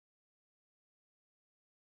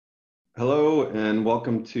Hello and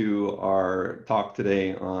welcome to our talk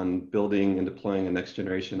today on building and deploying a next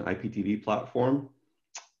generation IPTV platform.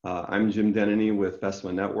 I'm Jim Denenny with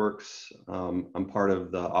Vecima Networks. I'm part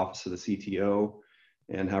of the Office of the CTO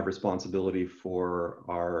and have responsibility for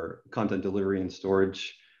our content delivery and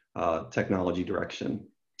storage technology direction.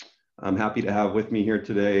 I'm happy to have with me here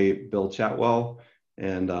today Bill Chatwell,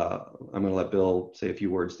 and I'm going to let Bill say a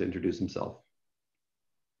few words to introduce himself.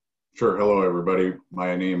 Sure. Hello, everybody.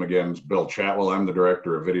 My name again is Bill Chatwell. I'm the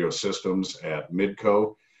Director of Video Systems at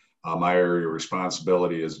Midco. My area of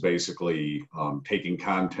responsibility is basically taking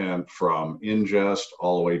content from ingest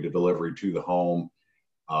all the way to delivery to the home,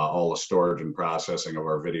 all the storage and processing of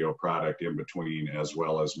our video product in between, as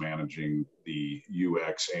well as managing the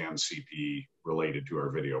UX and CP related to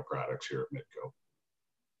our video products here at Midco.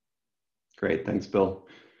 Great. Thanks, Bill.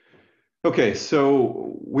 Okay,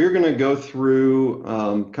 so we're going to go through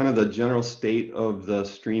kind of the general state of the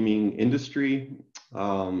streaming industry,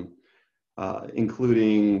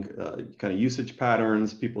 including kind of usage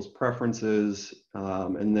patterns, people's preferences,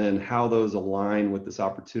 and then how those align with this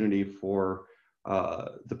opportunity for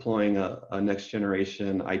deploying a next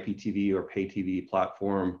generation IPTV or pay TV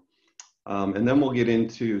platform. And then we'll get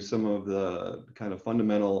into some of the kind of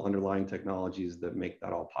fundamental underlying technologies that make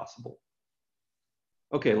that all possible.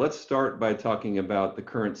 Okay, let's start by talking about the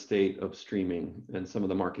current state of streaming and some of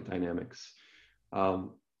the market dynamics.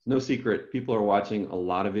 No secret, people are watching a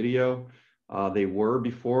lot of video. They were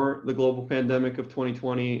before the global pandemic of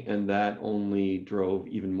 2020, and that only drove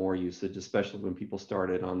even more usage, especially when people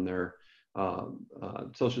started on their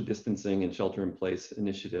social distancing and shelter-in-place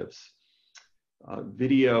initiatives.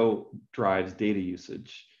 Video drives data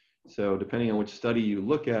usage. So depending on which study you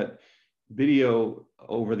look at, video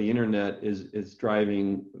over the internet is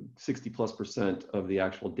driving 60+% of the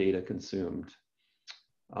actual data consumed.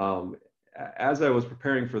 As I was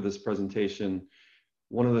preparing for this presentation,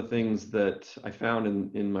 one of the things that I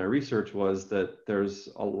found in my research was that there's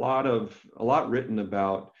a lot written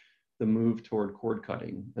about the move toward cord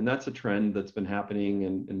cutting, and that's a trend that's been happening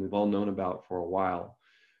and we've all known about for a while.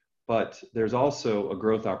 But there's also a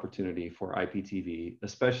growth opportunity for IPTV,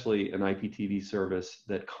 especially an IPTV service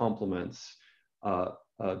that complements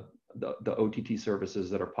the OTT services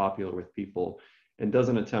that are popular with people and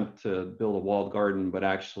doesn't attempt to build a walled garden, but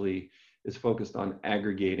actually is focused on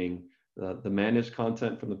aggregating the managed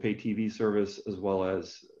content from the pay TV service as well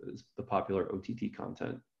as the popular OTT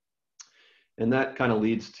content. And that kind of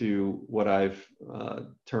leads to what I've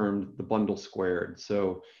termed the bundle squared.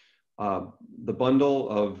 So the bundle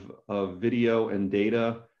of video and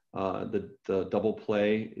data, the double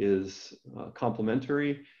play is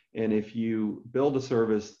complementary. And if you build a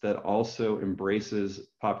service that also embraces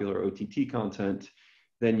popular OTT content,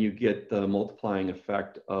 then you get the multiplying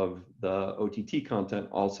effect of the OTT content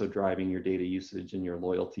also driving your data usage and your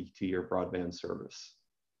loyalty to your broadband service.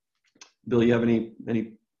 Bill, you have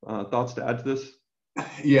any thoughts to add to this?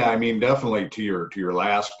 Yeah, I mean, definitely to your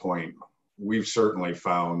last point. We've certainly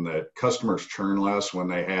found that customers churn less when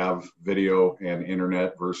they have video and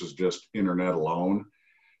internet versus just internet alone.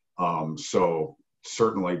 So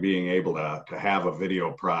certainly being able to have a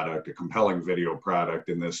video product, a compelling video product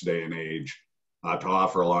in this day and age to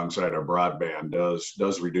offer alongside our broadband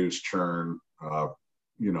does reduce churn,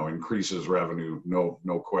 increases revenue,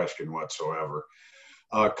 no question whatsoever.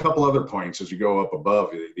 A couple other points as you go up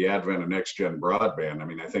above the advent of next-gen broadband. I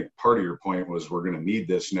mean, I think part of your point was we're going to need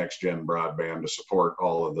this next-gen broadband to support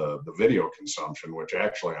all of the video consumption, which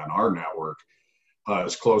actually on our network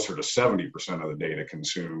is closer to 70% of the data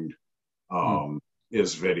consumed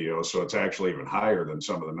is video. So it's actually even higher than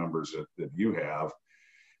some of the numbers that you have.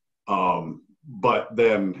 But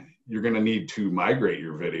then you're going to need to migrate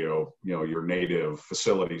your video, your native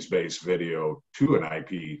facilities-based video to an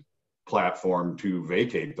IP platform to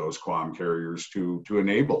vacate those QAM carriers to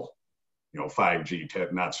enable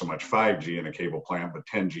 5G, not so much 5G in a cable plant, but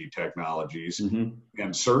 10G technologies.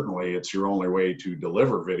 And certainly it's your only way to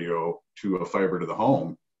deliver video to a fiber to the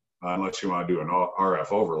home, unless you want to do an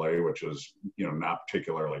RF overlay, which is not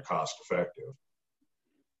particularly cost effective.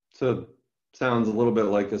 So sounds a little bit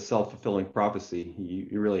like a self-fulfilling prophecy.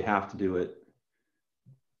 You really have to do it.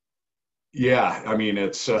 Yeah, I mean,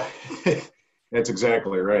 it's that's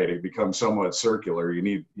exactly right. It becomes somewhat circular. You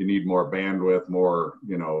need more bandwidth, more,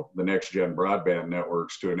 the next gen broadband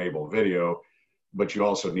networks to enable video, but you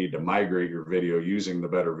also need to migrate your video using the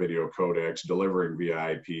better video codecs, delivering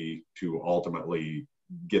via IP to ultimately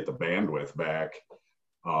get the bandwidth back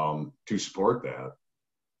to support that.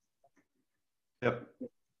 Yep.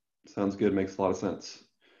 Sounds good. Makes a lot of sense.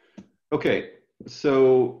 Okay.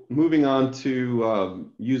 So moving on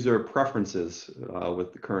to user preferences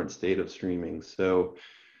with the current state of streaming. So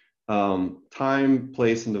time,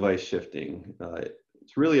 place, and device shifting.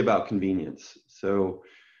 It's really about convenience. So,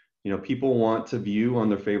 people want to view on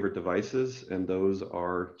their favorite devices, and those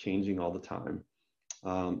are changing all the time.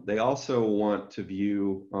 They also want to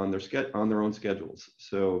view on their own schedules.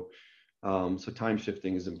 So, so time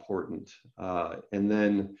shifting is important. And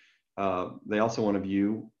then they also want to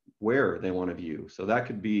view where they want to view. So that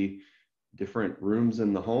could be different rooms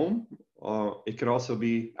in the home. It could also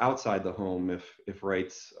be outside the home if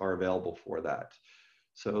rights are available for that.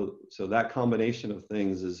 So that combination of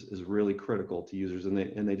things is really critical to users,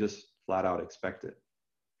 and they just flat out expect it.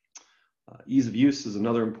 Ease of use is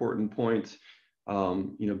another important point.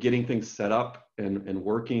 Getting things set up and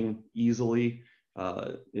working easily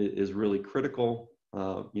is really critical.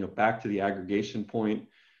 Back to the aggregation point,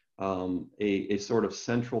 a sort of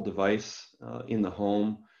central device in the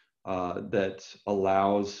home that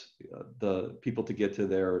allows the people to get to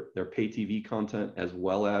their pay TV content as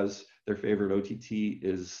well as their favorite OTT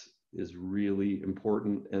is really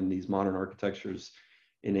important, and these modern architectures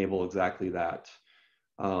enable exactly that.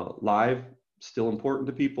 Live, still important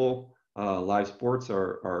to people. Live sports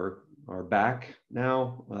are back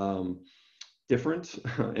now. Different,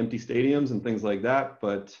 empty stadiums and things like that,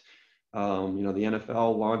 but the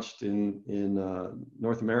NFL launched in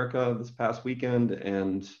North America this past weekend,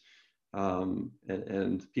 and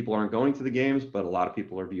people aren't going to the games, but a lot of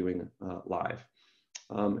people are viewing live.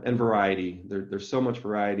 And variety, there's so much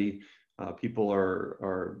variety. People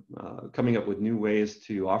are coming up with new ways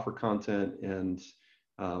to offer content, and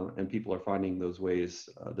people are finding those ways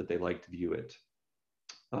that they like to view it.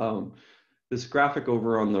 This graphic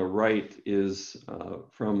over on the right is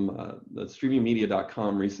from the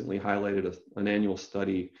streamingmedia.com recently highlighted an annual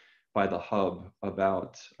study by the Hub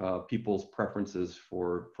about people's preferences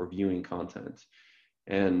for viewing content.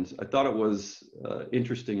 And I thought it was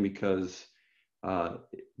interesting because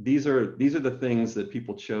these are the things that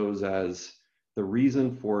people chose as the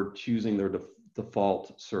reason for choosing their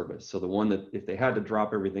default service. So the one that if they had to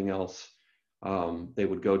drop everything else, they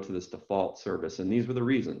would go to this default service. And these were the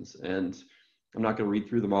reasons. And I'm not going to read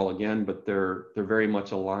through them all again, but they're very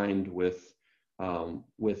much aligned with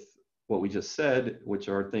what we just said, which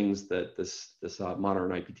are things that this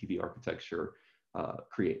modern IPTV architecture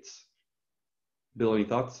creates. Bill, any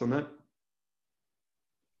thoughts on that?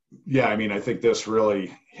 Yeah, I mean, I think this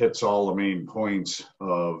really hits all the main points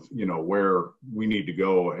of, where we need to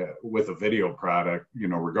go with a video product,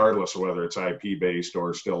 regardless of whether it's IP based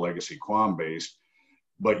or still legacy QAM based.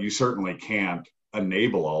 But you certainly can't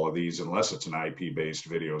enable all of these unless it's an IP based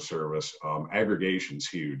video service. Aggregation's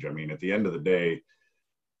huge. I mean, at the end of the day,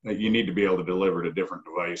 you need to be able to deliver to different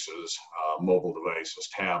devices, mobile devices,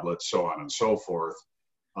 tablets, so on and so forth.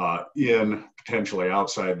 In potentially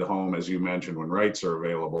outside the home, as you mentioned, when rights are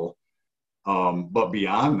available. But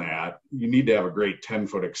beyond that, you need to have a great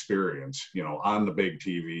 10-foot experience, on the big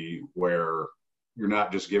TV where you're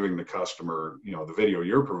not just giving the customer, the video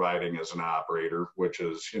you're providing as an operator, which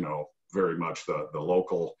is, very much the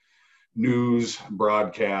local news,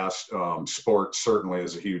 broadcast, sports certainly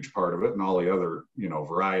is a huge part of it, and all the other,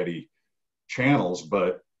 variety channels,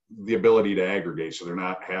 but the ability to aggregate, so they're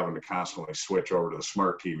not having to constantly switch over to the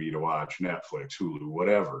smart TV to watch Netflix, Hulu,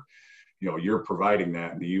 whatever. You're providing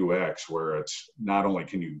that in the UX where it's not only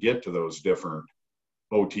can you get to those different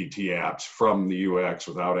OTT apps from the UX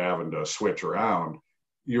without having to switch around,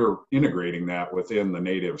 you're integrating that within the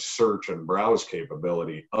native search and browse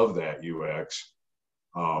capability of that UX.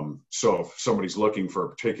 So if somebody's looking for a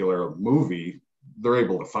particular movie, they're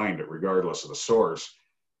able to find it regardless of the source.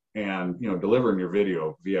 And delivering your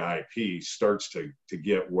video via IP starts to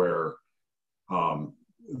get where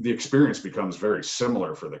the experience becomes very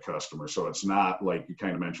similar for the customer. So it's not like you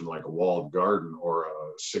kind of mentioned, like a walled garden or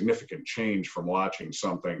a significant change from watching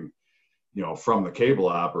something, from the cable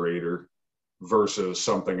operator versus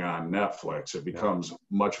something on Netflix. It becomes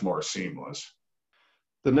much more seamless.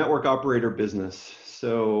 The network operator business.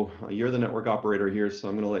 So you're the network operator here, so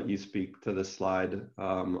I'm going to let you speak to this slide.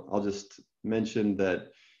 I'll just mention that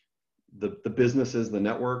the business is the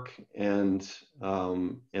network, and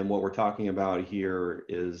what we're talking about here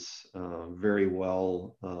is very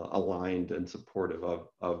well aligned and supportive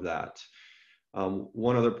of that.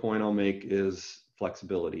 One other point I'll make is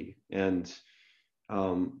flexibility, and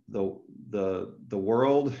the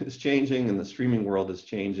world is changing, and the streaming world is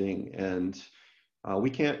changing, and we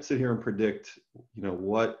can't sit here and predict,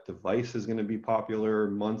 what device is going to be popular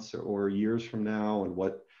months or years from now, and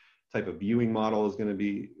what type of viewing model is going to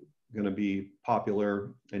be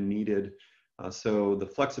popular and needed. So the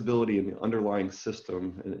flexibility in the underlying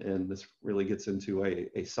system, and this really gets into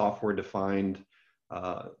a software-defined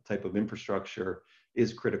type of infrastructure,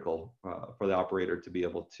 is critical for the operator to be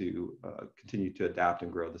able to continue to adapt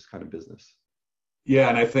and grow this kind of business. Yeah,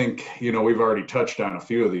 and I think, we've already touched on a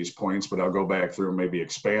few of these points, but I'll go back through and maybe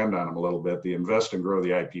expand on them a little bit. The invest and grow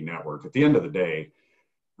the IP network. At the end of the day,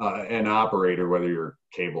 an operator, whether you're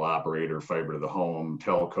cable operator, fiber to the home,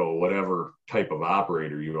 telco, whatever type of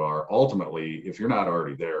operator you are, ultimately, if you're not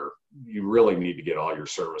already there, you really need to get all your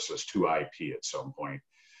services to IP at some point.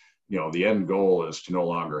 The end goal is to no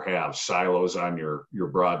longer have silos on your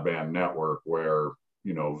broadband network where,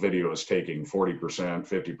 video is taking 40%,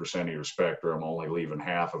 50% of your spectrum, only leaving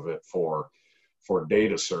half of it for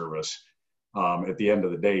data service. At the end of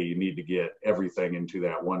the day, you need to get everything into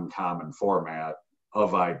that one common format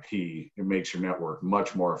of IP. It makes your network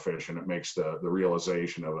much more efficient. It makes the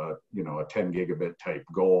realization of a 10 gigabit type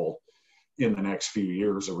goal in the next few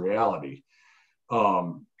years a reality.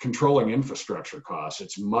 Controlling infrastructure costs.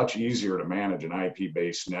 It's much easier to manage an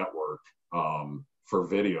IP-based network for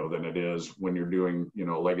video than it is when you're doing,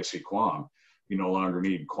 legacy QAM. You no longer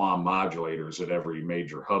need QAM modulators at every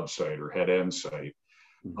major hub site or head-end site.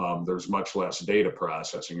 There's much less data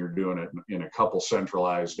processing. You're doing it in a couple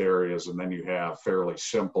centralized areas, and then you have fairly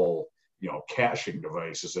simple, caching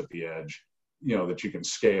devices at the edge, that you can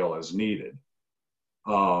scale as needed.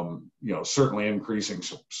 Certainly increasing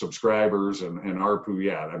subscribers and ARPU.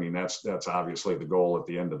 Yeah, I mean, that's obviously the goal at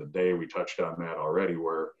the end of the day. We touched on that already,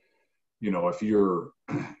 where, if your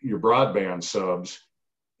broadband subs,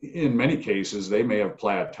 in many cases, they may have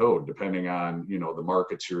plateaued depending on, the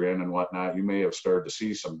markets you're in and whatnot. You may have started to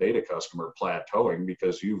see some data customer plateauing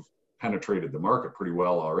because you've penetrated the market pretty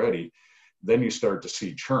well already. Then you start to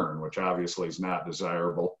see churn, which obviously is not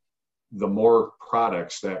desirable. The more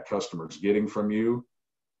products that customer's getting from you,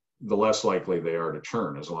 the less likely they are to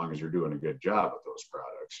churn, as long as you're doing a good job with those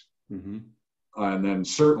products. Mm-hmm. And then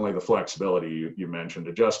certainly the flexibility you mentioned,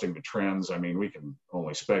 adjusting to trends. I mean, we can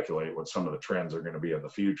only speculate what some of the trends are going to be in the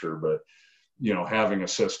future, but, having a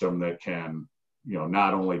system that can,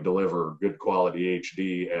 not only deliver good quality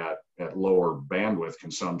HD at lower bandwidth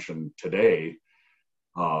consumption today,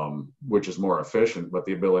 which is more efficient, but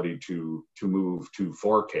the ability to move to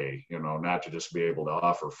 4K, not to just be able to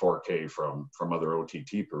offer 4K from other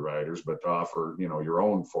OTT providers, but to offer, your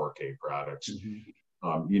own 4K products.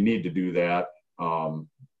 Mm-hmm. You need to do that.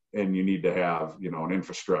 And you need to have, an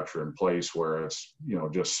infrastructure in place where it's,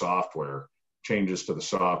 just software, changes to the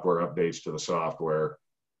software, updates to the software,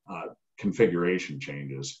 configuration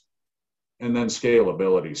changes. And then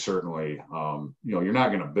scalability, certainly, you're not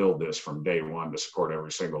going to build this from day one to support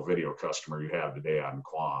every single video customer you have today on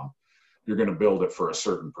QAM. You're going to build it for a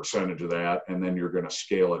certain percentage of that, and then you're going to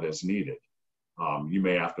scale it as needed. You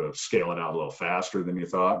may have to scale it out a little faster than you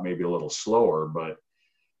thought, maybe a little slower, but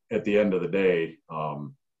at the end of the day,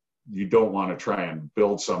 you don't want to try and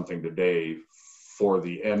build something today for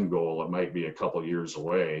the end goal. It might be a couple years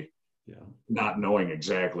away, not knowing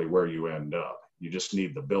exactly where you end up. You just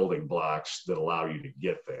need the building blocks that allow you to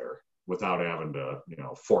get there without having to,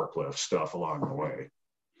 forklift stuff along the way.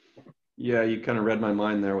 Yeah, you kind of read my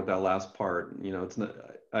mind there with that last part. It's not,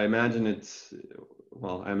 I imagine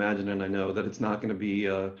and I know that it's not going to be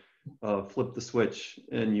flip the switch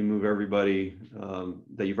and you move everybody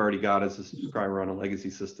that you've already got as a subscriber on a legacy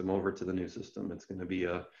system over to the new system. It's going to be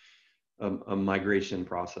a migration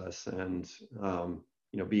process, and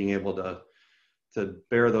being able to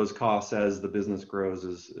bear those costs as the business grows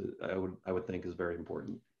is, I would think, is very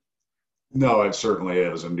important. No, it certainly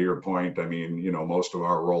is. And to your point, I mean, most of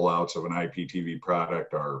our rollouts of an IPTV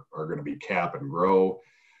product are going to be cap and grow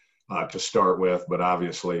to start with, but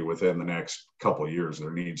obviously within the next couple of years,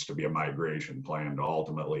 there needs to be a migration plan to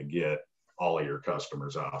ultimately get all of your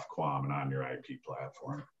customers off QAM and on your IP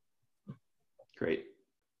platform. Great.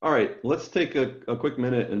 All right, let's take a quick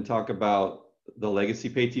minute and talk about the legacy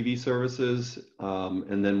pay TV services,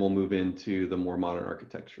 and then we'll move into the more modern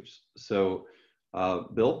architectures. So,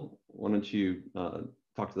 Bill, why don't you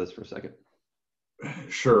talk to this for a second?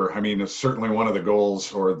 Sure. I mean, it's certainly one of the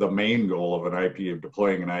goals, or the main goal of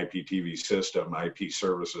deploying an IPTV system, IP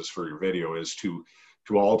services for your video, is to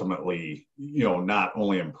ultimately, not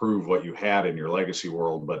only improve what you had in your legacy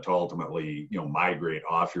world, but to ultimately, migrate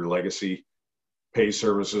off your legacy pay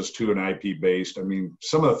services to an IP based. I mean,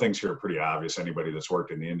 some of the things here are pretty obvious. Anybody that's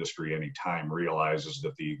worked in the industry any time realizes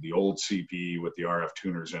that the old CPE with the RF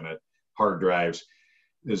tuners in it, hard drives,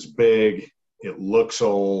 is big. It looks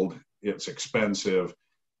old. It's expensive.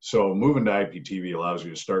 So moving to IPTV allows you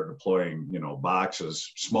to start deploying,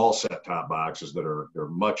 boxes, small set-top boxes that are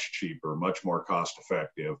much cheaper, much more cost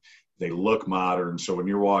effective, They look modern. So when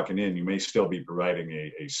you're walking in, you may still be providing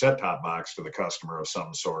a set-top box to the customer of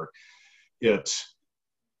some sort. It's,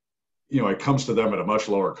 it comes to them at a much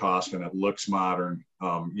lower cost and it looks modern,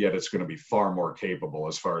 yet it's going to be far more capable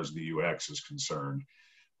as far as the UX is concerned.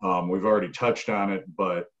 We've already touched on it,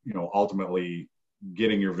 but, ultimately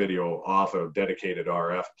getting your video off a dedicated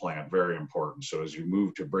RF plant, very important. So as you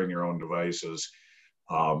move to bring your own devices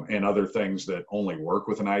and other things that only work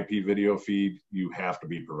with an IP video feed, you have to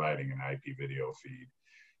be providing an IP video feed.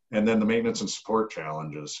 And then the maintenance and support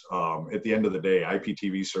challenges. At the end of the day,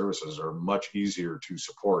 IPTV services are much easier to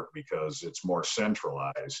support because it's more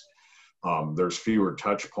centralized. There's fewer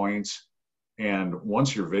touch points. And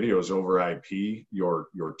once your video is over IP,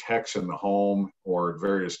 your techs in the home or at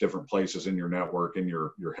various different places in your network, in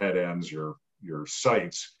your head ends, your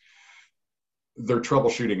sites, they're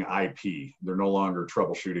troubleshooting IP. They're no longer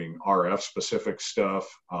troubleshooting RF specific stuff,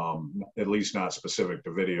 at least not specific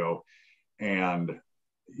to video. And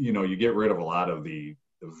you get rid of a lot of the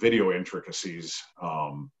video intricacies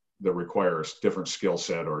that require a different skill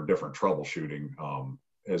set or different troubleshooting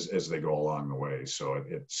as they go along the way. So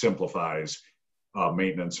it simplifies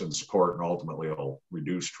maintenance and support, and ultimately it'll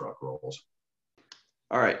reduce truck rolls.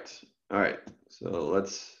 All right. So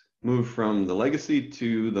let's move from the legacy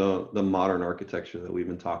to the modern architecture that we've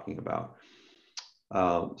been talking about.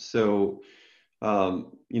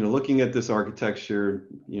 Looking at this architecture,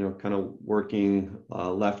 kind of working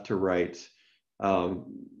left to right,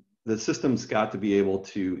 the system's got to be able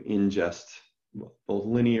to ingest both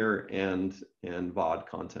linear and VOD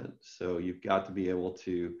content. So you've got to be able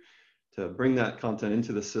to bring that content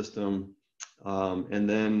into the system, and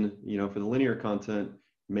then for the linear content,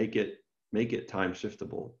 make it time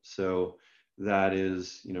shiftable. So that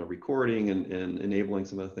is recording and enabling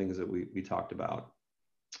some of the things that we talked about.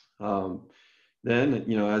 Then,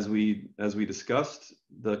 as we discussed,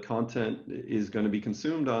 the content is going to be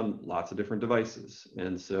consumed on lots of different devices.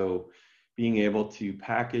 And so being able to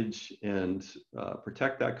package and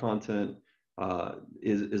protect that content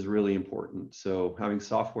is really important. So having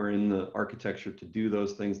software in the architecture to do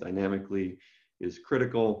those things dynamically is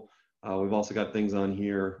critical. We've also got things on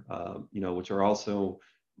here, which are also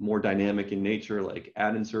more dynamic in nature, like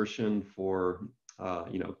ad insertion for,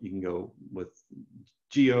 you can go with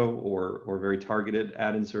geo or very targeted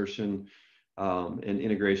ad insertion, and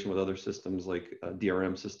integration with other systems like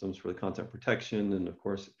DRM systems for the content protection. And of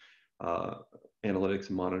course, analytics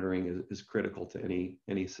and monitoring is critical to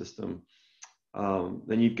any system.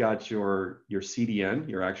 Then you've got your CDN,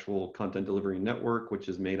 your actual content delivery network, which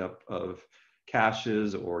is made up of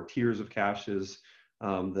caches or tiers of caches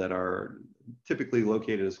that are typically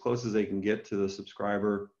located as close as they can get to the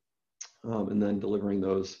subscriber, and then delivering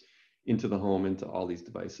those into the home, into all these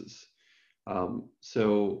devices.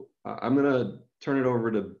 So I'm going to turn it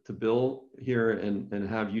over to Bill here and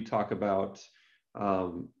have you talk about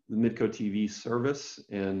the Midco TV service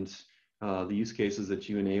and the use cases that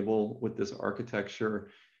you enable with this architecture.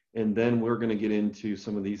 And then we're going to get into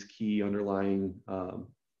some of these key underlying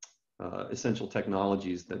essential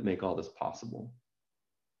technologies that make all this possible.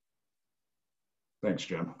 Thanks,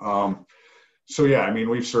 Jim. So yeah, I mean,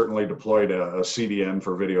 we've certainly deployed a CDN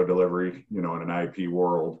for video delivery, in an IP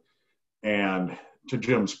world. And to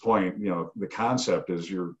Jim's point, the concept is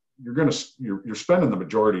you're spending the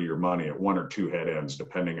majority of your money at one or two head ends,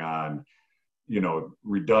 depending on,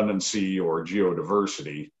 redundancy or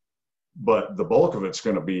geodiversity. But the bulk of it's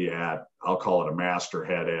going to be at, I'll call it a master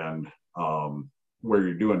head end, where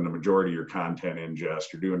you're doing the majority of your content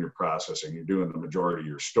ingest, you're doing your processing, you're doing the majority of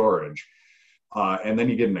your storage. And then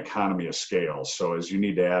you get an economy of scale. So as you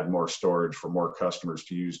need to add more storage for more customers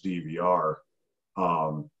to use DVR,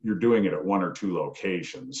 you're doing it at one or two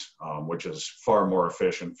locations, which is far more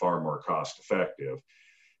efficient, far more cost effective.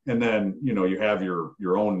 And then, you have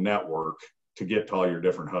your own network to get to all your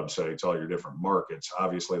different hub sites, all your different markets.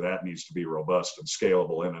 Obviously, that needs to be robust and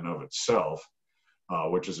scalable in and of itself,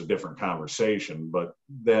 which is a different conversation. But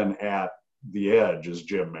then at the edge, as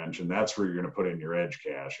Jim mentioned, that's where you're going to put in your edge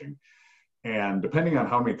caching. And depending on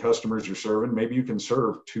how many customers you're serving, maybe you can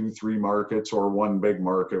serve 2-3 markets or one big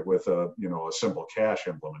market with a simple cache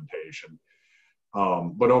implementation.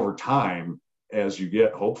 But over time, as you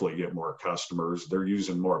hopefully get more customers, they're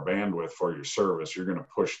using more bandwidth for your service. You're going to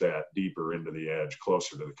push that deeper into the edge,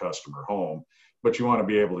 closer to the customer home. But you want to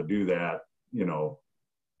be able to do that,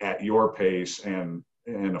 at your pace and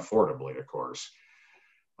affordably, of course.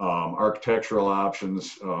 Architectural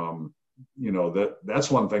options.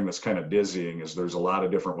 That's one thing that's kind of dizzying, is there's a lot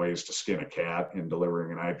of different ways to skin a cat in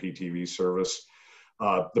delivering an IPTV service.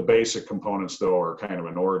 The basic components, though, are kind of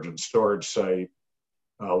an origin storage site,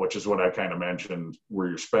 which is what I kind of mentioned, where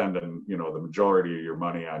you're spending, you know, the majority of your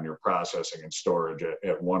money on your processing and storage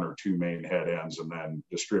at one or two main head ends, and then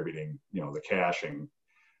distributing, you know, the caching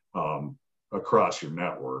across your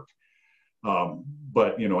network.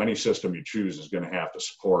 But, you know, any system you choose is going to have to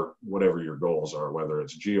support whatever your goals are, whether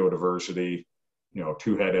it's geodiversity, you know,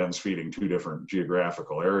 two head ends feeding two different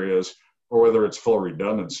geographical areas, or whether it's full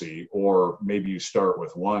redundancy, or maybe you start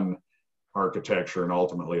with one architecture and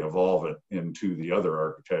ultimately evolve it into the other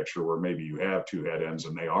architecture where maybe you have two head ends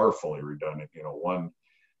and they are fully redundant. You know,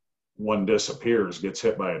 one disappears, gets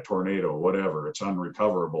hit by a tornado, whatever, it's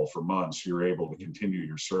unrecoverable for months. You're able to continue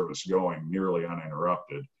your service going nearly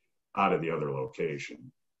uninterrupted out of the other location.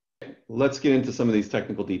 Let's get into some of these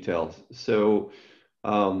technical details. So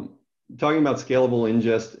talking about scalable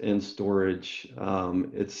ingest and storage,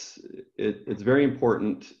 it's very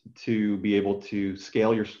important to be able to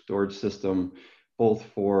scale your storage system both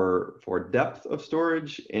for depth of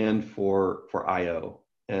storage and for I/O.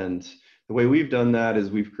 And the way we've done that is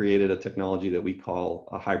we've created a technology that we call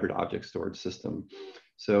a hybrid object storage system.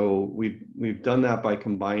 So we've done that by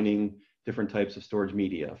combining different types of storage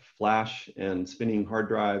media, flash and spinning hard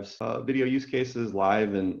drives, video use cases,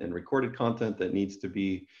 live and recorded content that needs to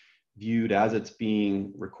be viewed as it's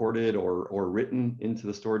being recorded or written into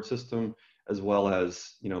the storage system, as well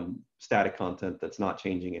as, you know, static content that's not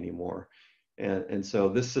changing anymore. And so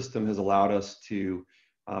this system has allowed us to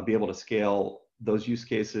be able to scale those use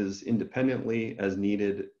cases independently as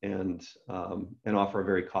needed, and offer a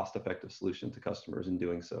very cost-effective solution to customers in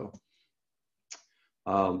doing so.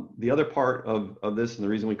 The other part of this, and the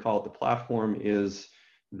reason we call it the platform, is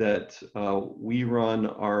that we run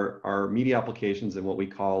our media applications in what we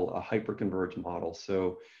call a hyperconverged model.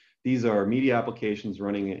 So these are media applications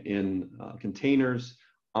running in containers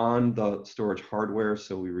on the storage hardware.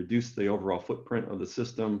 So we reduce the overall footprint of the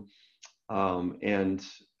system, and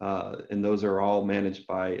those are all managed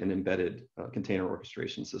by an embedded container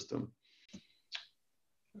orchestration system.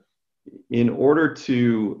 In order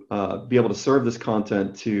to be able to serve this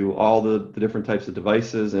content to all the different types of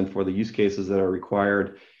devices and for the use cases that are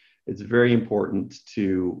required, it's very important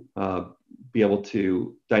to be able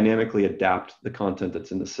to dynamically adapt the content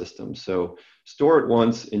that's in the system. So store it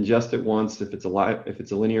once, ingest it once if it's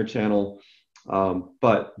a linear channel,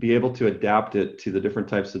 but be able to adapt it to the different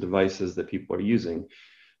types of devices that people are using.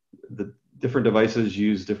 The different devices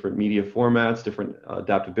use different media formats, different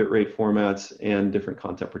adaptive bitrate formats, and different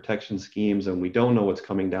content protection schemes, and we don't know what's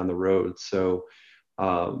coming down the road. So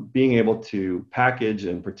being able to package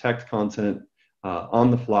and protect content on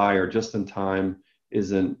the fly or just in time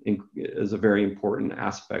is a very important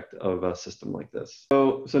aspect of a system like this.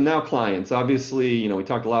 So now clients, obviously, you know, we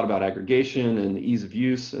talked a lot about aggregation and ease of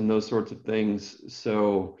use and those sorts of things.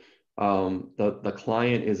 So the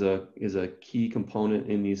client is a key component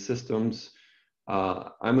in these systems.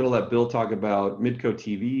 I'm going to let Bill talk about Midco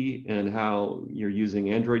TV and how you're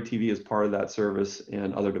using Android TV as part of that service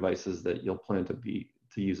and other devices that you'll plan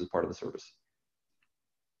to use as part of the service.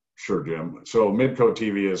 Sure, Jim. So Midco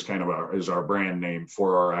TV is our brand name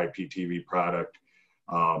for our IPTV product.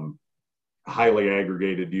 Highly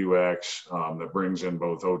aggregated UX that brings in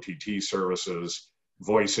both OTT services,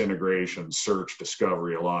 voice integration, search,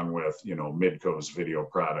 discovery, along with, you know, Midco's video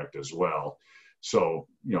product as well. So,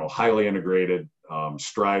 you know, highly integrated,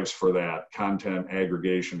 strives for that content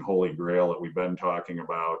aggregation holy grail that we've been talking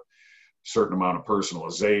about, certain amount of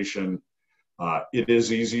personalization. It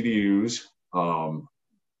is easy to use.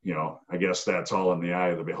 You know, I guess that's all in the eye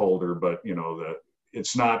of the beholder, but, you know,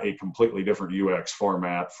 it's not a completely different UX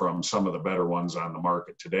format from some of the better ones on the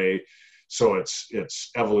market today. So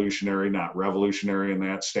it's evolutionary, not revolutionary in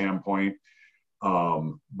that standpoint,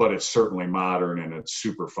 but it's certainly modern and it's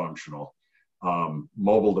super functional.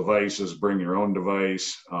 Mobile devices, bring your own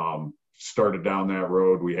device. Started down that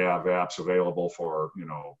road. We have apps available for, you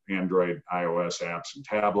know, Android, iOS apps and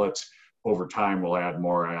tablets. Over time, we'll add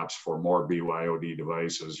more apps for more BYOD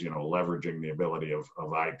devices, you know, leveraging the ability of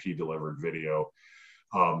IP delivered video.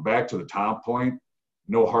 Back to the top point,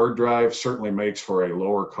 no hard drive certainly makes for a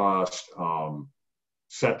lower cost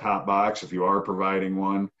set-top box if you are providing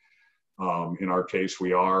one. In our case,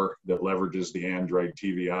 we are, that leverages the Android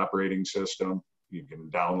TV operating system. You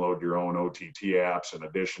can download your own OTT apps in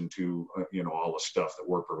addition to, you know, all the stuff that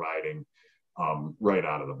we're providing right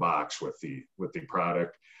out of the box with the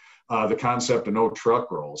product. The concept of no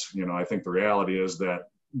truck rolls, you know, I think the reality is that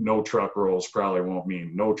no truck rolls probably won't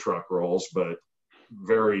mean no truck rolls, but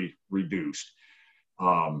very reduced.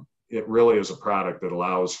 It really is a product that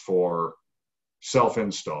allows for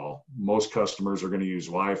self-install. Most customers are going to use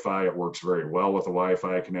Wi-Fi. It works very well with a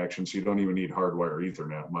Wi-Fi connection, so you don't even need hardwire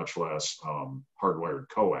Ethernet, much less hardwired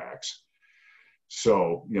coax.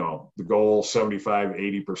 So, the goal, 75,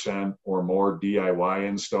 80% or more DIY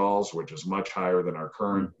installs, which is much higher than our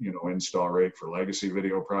current, install rate for legacy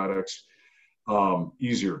video products.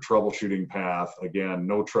 Easier troubleshooting path. Again,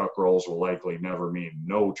 no truck rolls will likely never mean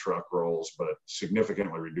no truck rolls, but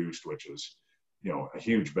significantly reduced, which is, a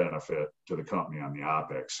huge benefit to the company on the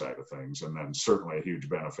OpEx side of things. And then certainly a huge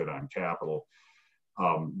benefit on capital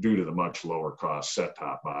due to the much lower cost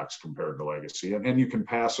set-top box compared to legacy. And you can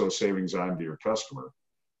pass those savings on to your customer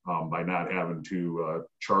by not having to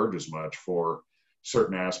charge as much for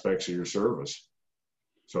certain aspects of your service.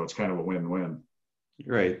 So it's kind of a win-win.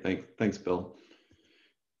 Great, thanks, Bill.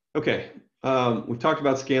 Okay, we've talked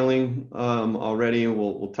about scaling already, and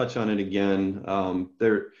we'll touch on it again.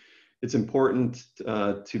 It's important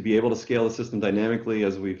to be able to scale the system dynamically,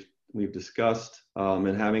 as we've discussed,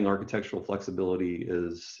 and having architectural flexibility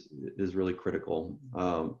is really critical.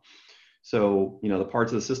 So, the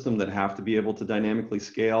parts of the system that have to be able to dynamically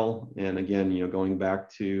scale, and again, going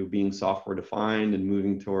back to being software defined and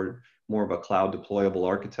moving toward more of a cloud deployable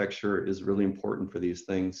architecture is really important for these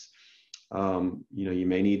things. You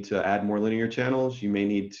may need to add more linear channels. You may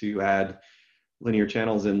need to add linear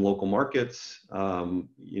channels in local markets.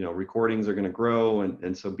 Recordings are going to grow,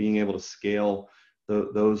 and so being able to scale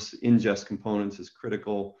those ingest components is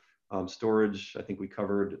critical. Storage, I think we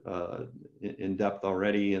covered in depth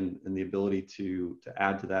already, and the ability to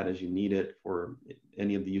add to that as you need it for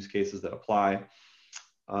any of the use cases that apply.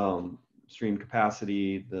 Stream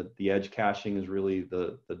capacity, the edge caching is really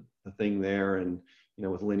the thing there, and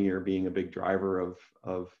with linear being a big driver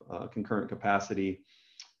of concurrent capacity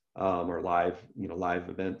or live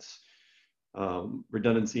events.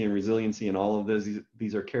 Redundancy and resiliency and all of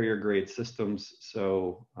these are carrier grade systems,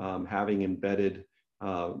 so having embedded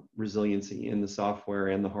resiliency in the software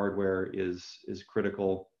and the hardware is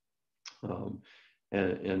critical,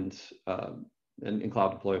 and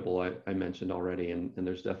cloud deployable I mentioned already, and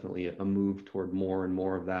there's definitely a move toward more and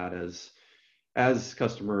more of that as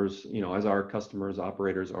customers, as our customers,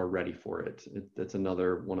 operators are ready for it. That's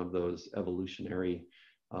another one of those evolutionary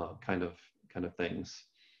kind of things.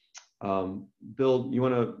 Bill, you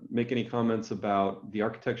want to make any comments about the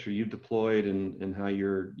architecture you've deployed and how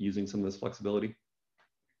you're using some of this flexibility?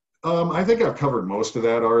 I think I've covered most of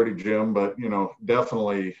that already, Jim, but,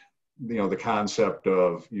 definitely, the concept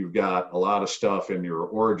of you've got a lot of stuff in your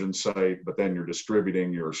origin site, but then you're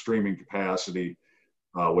distributing your streaming capacity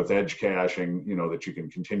with edge caching, that you can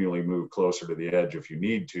continually move closer to the edge if you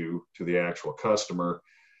need to the actual customer.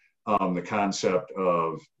 The concept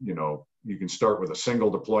of, you can start with a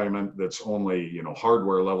single deployment that's only,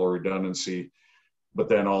 hardware level redundancy, but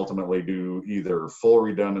then ultimately do either full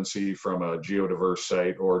redundancy from a geodiverse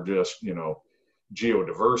site or just,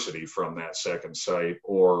 geodiversity from that second site,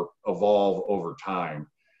 or evolve over time.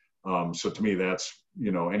 So to me, that's,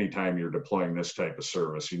 anytime you're deploying this type of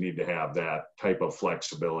service, you need to have that type of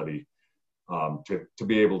flexibility to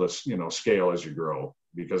be able to, scale as you grow.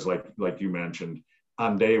 Because like you mentioned,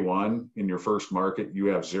 on day one in your first market, you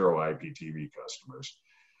have 0 IPTV customers.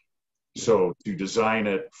 So to design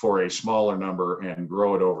it for a smaller number and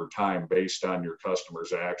grow it over time based on your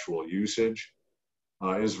customers' actual usage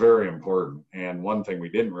is very important. And one thing we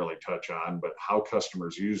didn't really touch on, but how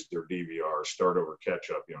customers use their DVR, start over, catch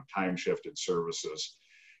up, time shifted services,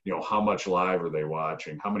 how much live are they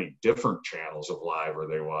watching? How many different channels of live are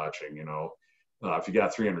they watching? If you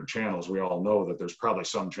got 300 channels, we all know that there's probably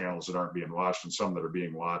some channels that aren't being watched and some that are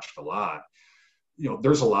being watched a lot.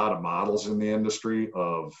 There's a lot of models in the industry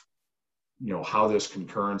of, how this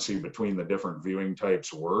concurrency between the different viewing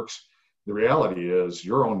types works. The reality is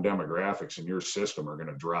your own demographics in your system are going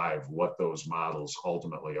to drive what those models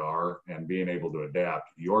ultimately are, and being able to adapt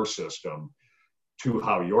your system to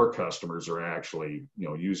how your customers are actually,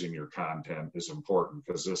 using your content is important,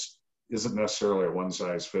 because this isn't necessarily a one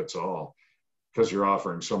size fits all, because you're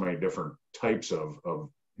offering so many different types of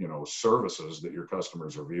services that your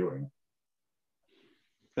customers are viewing.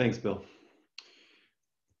 Thanks, Bill.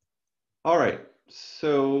 All right,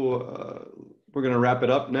 so we're going to wrap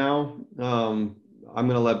it up now. I'm going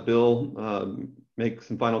to let Bill make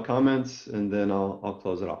some final comments, and then I'll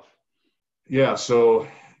close it off. Yeah, so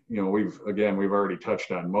we've already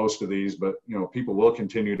touched on most of these, but people will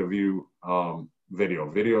continue to view video.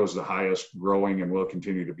 Video is the highest growing and will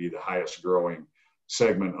continue to be the highest growing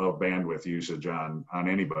segment of bandwidth usage on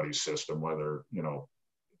anybody's system, whether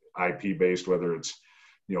IP based, whether it's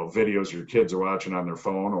videos your kids are watching on their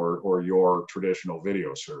phone or your traditional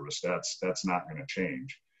video service. That's not going to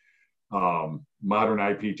change. Modern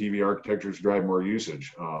IPTV architectures drive more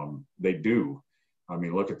usage. They do. I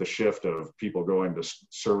mean, look at the shift of people going to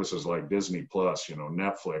services like Disney Plus, you know,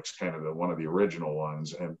 Netflix, kind of one of the original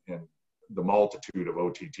ones, and the multitude of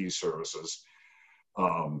OTT services.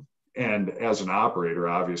 And as an operator,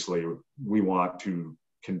 obviously, we want to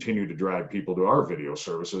continue to drive people to our video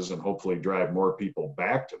services and hopefully drive more people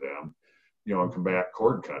back to them, you know, and combat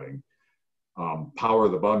cord cutting. Power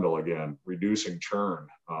the bundle again, reducing churn.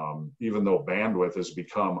 Even though bandwidth has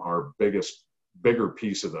become our bigger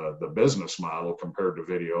piece of the business model compared to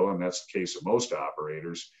video, and that's the case of most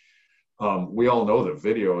operators, we all know that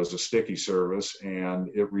video is a sticky service and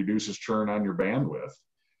it reduces churn on your bandwidth.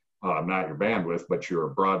 Not your bandwidth, but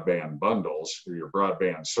your broadband bundles or your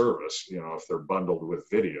broadband service. You know, if they're bundled with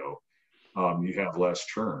video, you have less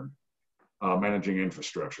churn. Managing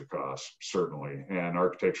infrastructure costs, certainly, and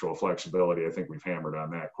architectural flexibility. I think we've hammered on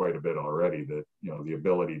that quite a bit already, that, you know, the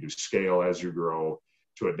ability to scale as you grow,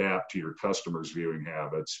 to adapt to your customers' viewing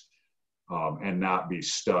habits, and not be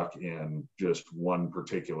stuck in just one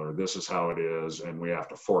particular, this is how it is, and we have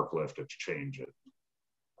to forklift it to change it.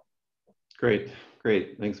 Great.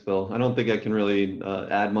 Thanks, Bill. I don't think I can really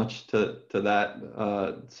add much to that.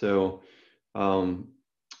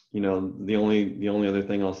 You know, the only other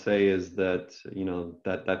thing I'll say is that, you know,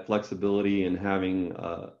 that flexibility and having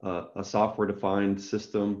a software-defined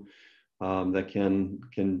system that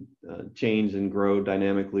can change and grow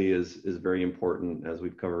dynamically is very important, as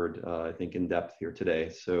we've covered, I think, in depth here today.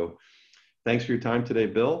 So thanks for your time today,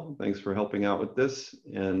 Bill. Thanks for helping out with this,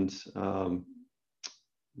 and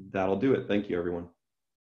that'll do it. Thank you, everyone.